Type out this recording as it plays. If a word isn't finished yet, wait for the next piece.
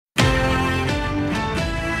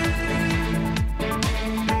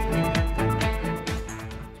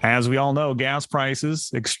As we all know, gas prices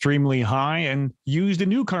extremely high and used and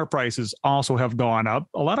new car prices also have gone up.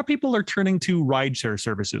 A lot of people are turning to rideshare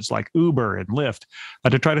services like Uber and Lyft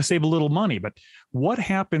to try to save a little money. But what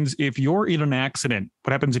happens if you're in an accident?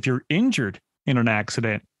 What happens if you're injured in an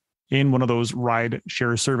accident in one of those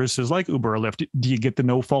rideshare services like Uber or Lyft? Do you get the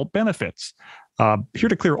no-fault benefits? Here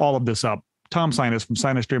to clear all of this up, Tom Sinas from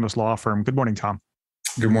Sinas Dramus Law Firm. Good morning, Tom.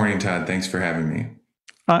 Good morning, Todd. Thanks for having me.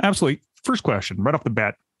 Absolutely. First question, right off the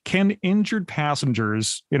bat. Can injured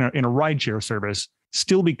passengers in a rideshare service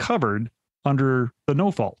still be covered under the no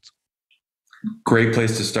fault? Great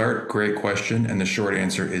place to start. Great question. And the short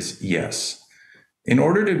answer is yes. In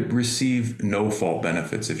order to receive no fault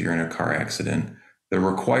benefits if you're in a car accident, the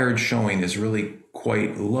required showing is really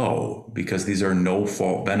quite low because these are no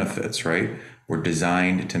fault benefits, right? We're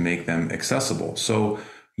designed to make them accessible. So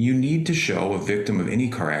you need to show, a victim of any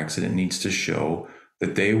car accident needs to show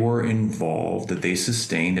that they were involved, that they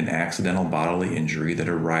sustained an accidental bodily injury that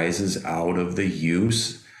arises out of the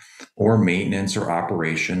use or maintenance or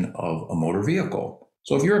operation of a motor vehicle.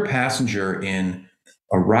 So if you're a passenger in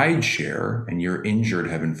a rideshare and you're injured,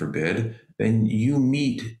 heaven forbid, then you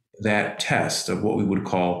meet that test of what we would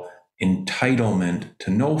call entitlement to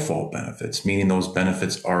no fault benefits, meaning those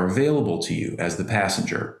benefits are available to you as the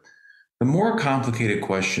passenger. The more complicated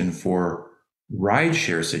question for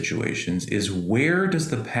rideshare situations is, where does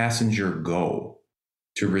the passenger go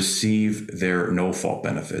to receive their no-fault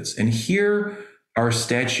benefits? And here our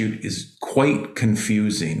statute is quite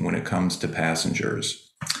confusing when it comes to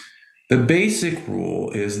passengers. The basic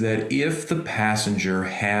rule is that if the passenger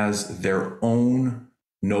has their own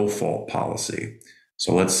no-fault policy,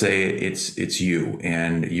 so let's say it's you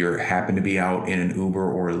and you happen to be out in an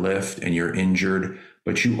Uber or Lyft and you're injured,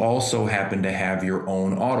 but you also happen to have your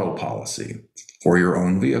own auto policy for your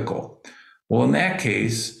own vehicle. Well, in that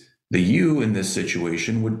case, you in this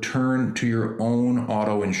situation would turn to your own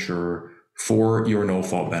auto insurer for your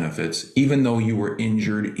no-fault benefits, even though you were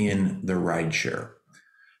injured in the rideshare.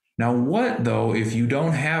 Now, what though if you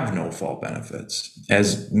don't have no-fault benefits?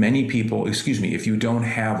 If you don't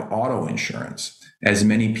have auto insurance, as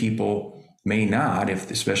many people may not,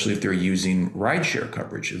 especially if they're using rideshare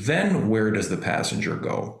coverage, then where does the passenger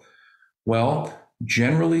go? Well,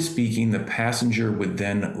 generally speaking, the passenger would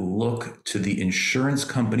then look to the insurance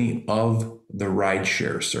company of the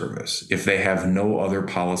rideshare service if they have no other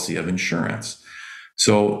policy of insurance.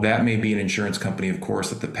 So that may be an insurance company, of course,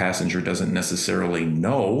 that the passenger doesn't necessarily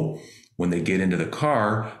know when they get into the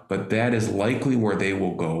car, but that is likely where they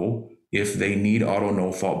will go if they need auto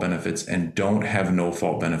no-fault benefits and don't have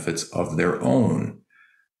no-fault benefits of their own.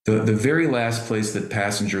 The very last place that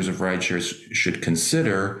passengers of rideshares should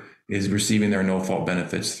consider is receiving their no-fault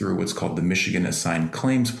benefits through what's called the Michigan Assigned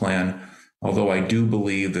Claims Plan, although I do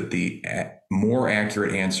believe that the more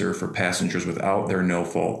accurate answer for passengers without their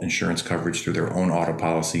no-fault insurance coverage through their own auto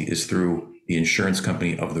policy is through the insurance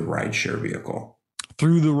company of the rideshare vehicle.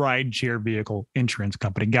 Through the rideshare vehicle insurance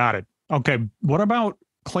company. Got it. Okay. What about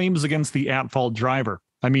claims against the at-fault driver?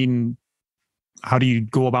 I mean, how do you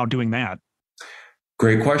go about doing that?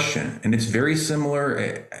 Great question. And it's very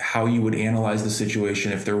similar how you would analyze the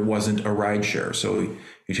situation if there wasn't a rideshare. So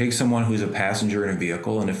you take someone who's a passenger in a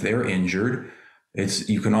vehicle, and if they're injured,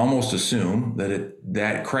 you can almost assume that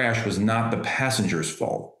that crash was not the passenger's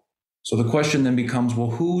fault. So the question then becomes,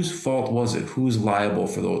 well, whose fault was it? Who's liable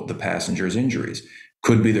for the passenger's injuries?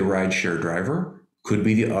 Could be the rideshare driver, could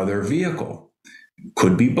be the other vehicle.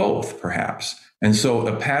 Could be both, perhaps. And so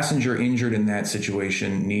a passenger injured in that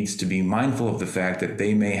situation needs to be mindful of the fact that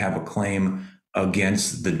they may have a claim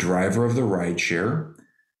against the driver of the rideshare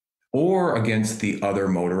or against the other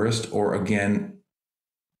motorist, or again,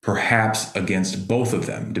 perhaps against both of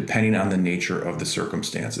them, depending on the nature of the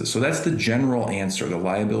circumstances. So that's the general answer. The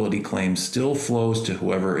liability claim still flows to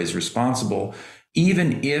whoever is responsible,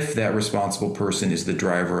 even if that responsible person is the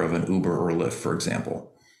driver of an Uber or Lyft, for example.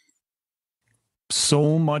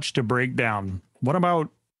 So much to break down. What about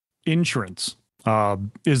insurance?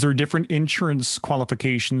 Is there different insurance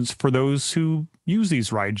qualifications for those who use these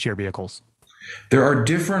rideshare vehicles? There are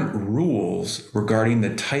different rules regarding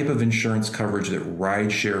the type of insurance coverage that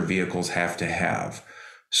rideshare vehicles have to have.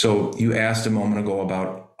 So you asked a moment ago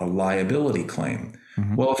about a liability claim.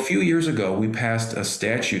 Mm-hmm. Well, a few years ago, we passed a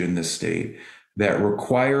statute in this state that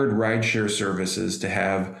required rideshare services to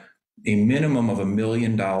have a minimum of $1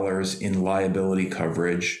 million in liability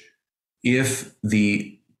coverage if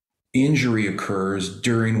the injury occurs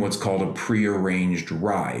during what's called a prearranged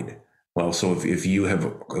ride. Well, so if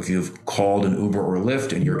you've called an Uber or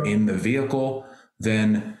Lyft and you're in the vehicle,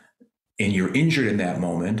 then and you're injured in that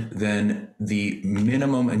moment, then the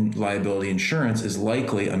minimum liability insurance is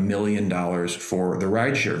likely $1 million for the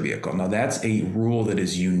rideshare vehicle. Now, that's a rule that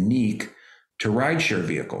is unique to rideshare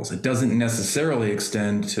vehicles. It doesn't necessarily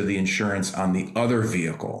extend to the insurance on the other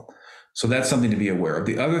vehicle. So that's something to be aware of.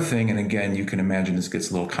 The other thing, and again, you can imagine this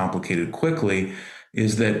gets a little complicated quickly,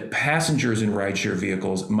 is that passengers in rideshare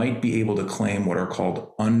vehicles might be able to claim what are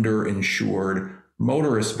called underinsured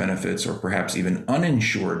motorist benefits, or perhaps even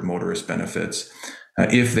uninsured motorist benefits,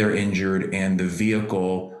 if they're injured and the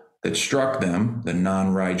vehicle that struck them, the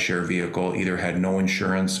non-rideshare vehicle, either had no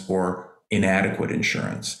insurance or inadequate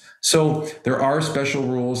insurance. So there are special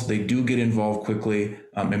rules. They do get involved quickly.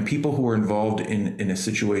 And people who are involved in a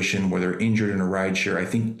situation where they're injured in a rideshare, I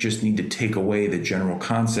think just need to take away the general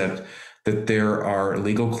concept that there are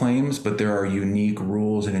legal claims, but there are unique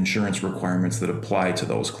rules and insurance requirements that apply to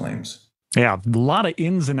those claims. Yeah, a lot of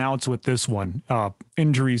ins and outs with this one.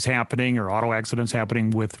 Injuries happening or auto accidents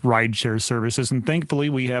happening with rideshare services. And thankfully,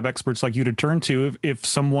 we have experts like you to turn to if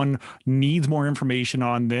someone needs more information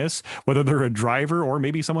on this, whether they're a driver or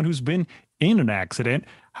maybe someone who's been in an accident.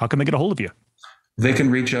 How can they get a hold of you? They can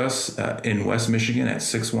reach us in West Michigan at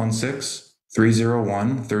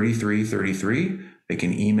 616-301-3333. They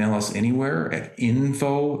can email us anywhere at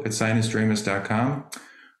info@sinusdramus.com.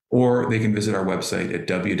 Or they can visit our website at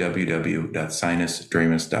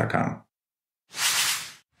www.sinusdramus.com.